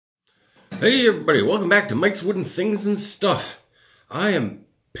Hey everybody, welcome back to Mike's Wooden Things and Stuff. I am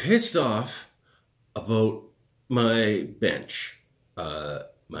pissed off about my bench.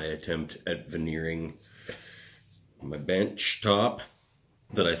 My attempt at veneering my bench top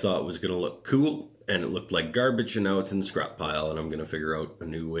that I thought was going to look cool, and it looked like garbage, and now it's in the scrap pile, and I'm going to figure out a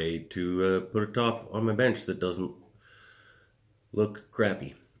new way to put a top on my bench that doesn't look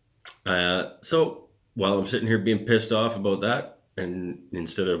crappy. So while I'm sitting here being pissed off about that, and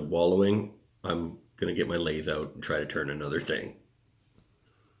instead of wallowing, I'm going to get my lathe out and try to turn another thing.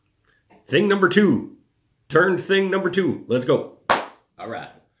 Thing number two. Turned thing number two. Let's go. All right.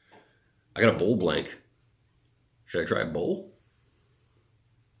 I got a bowl blank. Should I try a bowl?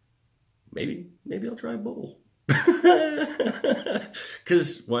 Maybe I'll try a bowl.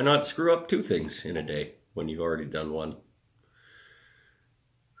 Because why not screw up two things in a day when you've already done one?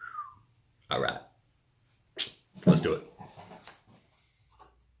 All right. Let's do it.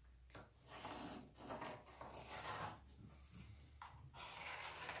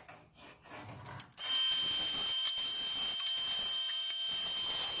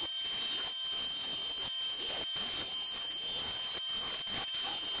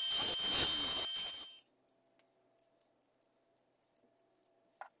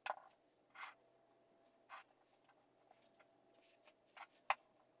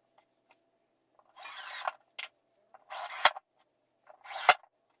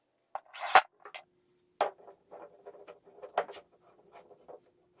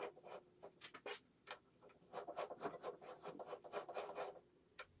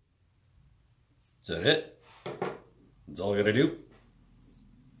 Is that it? That's all I gotta do?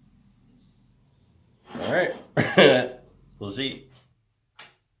 Alright. We'll see.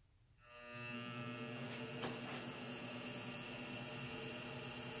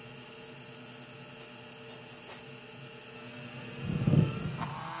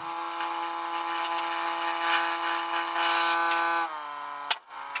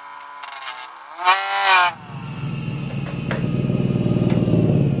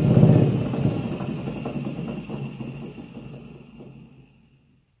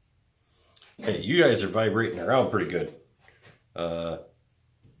 Hey, you guys are vibrating around pretty good. Oh,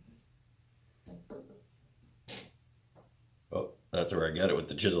 that's where I got it with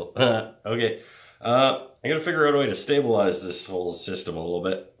the chisel. Okay. I gotta figure out a way to stabilize this whole system a little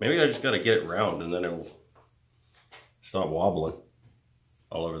bit. Maybe I just gotta get it round and then it will stop wobbling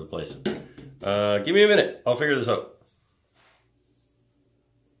all over the place. Give me a minute. I'll figure this out.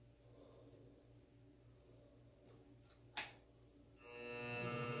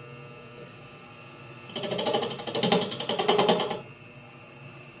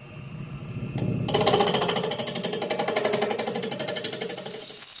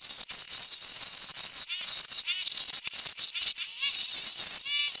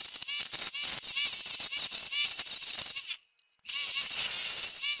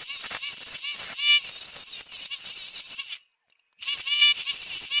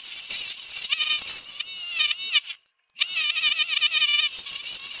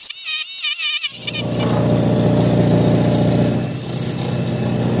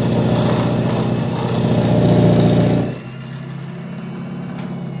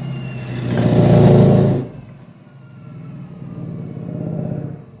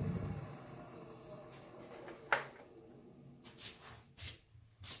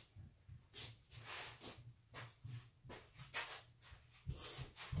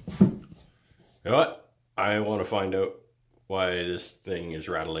 You know what? I want to find out why this thing is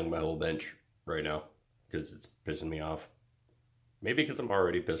rattling my whole bench right now. Because it's pissing me off. Maybe because I'm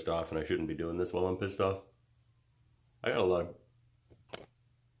already pissed off and I shouldn't be doing this while I'm pissed off. I got a lot of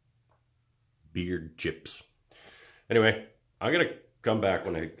beard chips. Anyway, I'm going to come back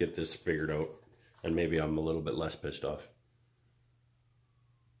when I get this figured out. And maybe I'm a little bit less pissed off.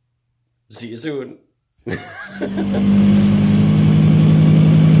 See you soon.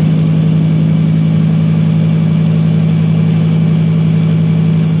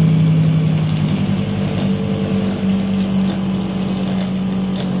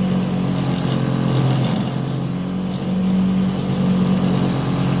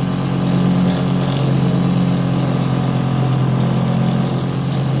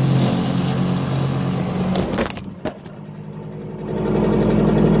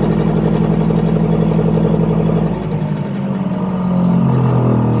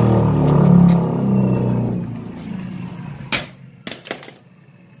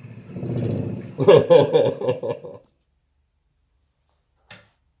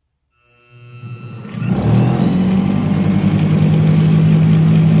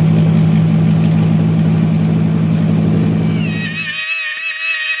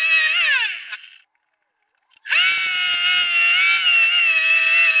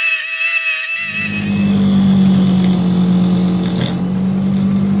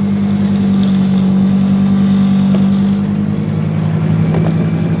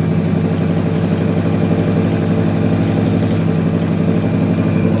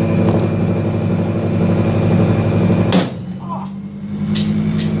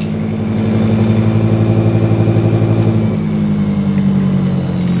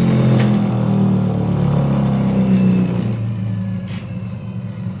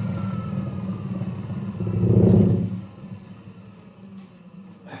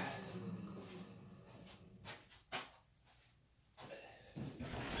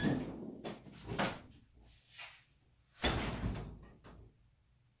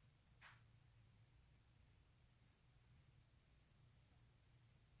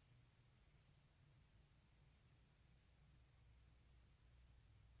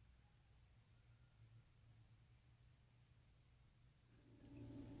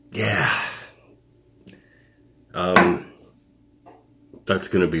 yeah. That's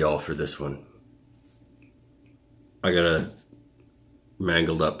gonna be all for this one. I got a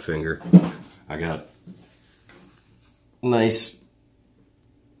mangled up finger. I got nice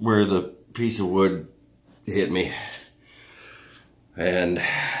where the piece of wood hit me. And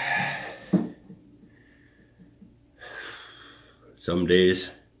some days,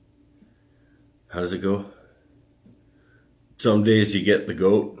 how does it go? Some days you get the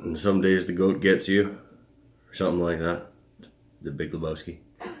goat, and some days the goat gets you, or something like that. The Big Lebowski.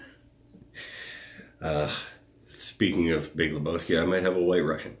 Speaking of Big Lebowski, I might have a White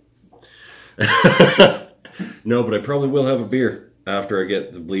Russian. No, but I probably will have a beer after I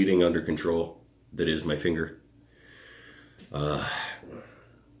get the bleeding under control. That is my finger.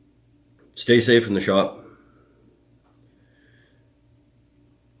 Stay safe in the shop.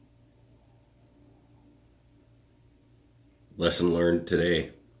 Lesson learned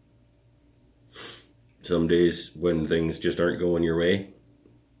today. Some days when things just aren't going your way,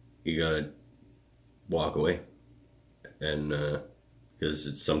 you gotta walk away. And because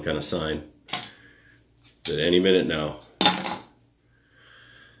it's some kind of sign that any minute now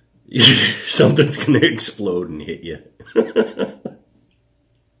something's gonna explode and hit you.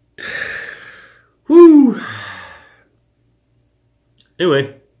 Woo!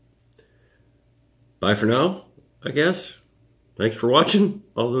 Anyway, bye for now, I guess. Thanks for watching.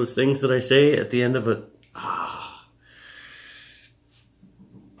 All those things that I say at the end of a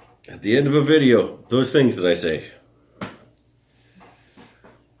video, those things that I say.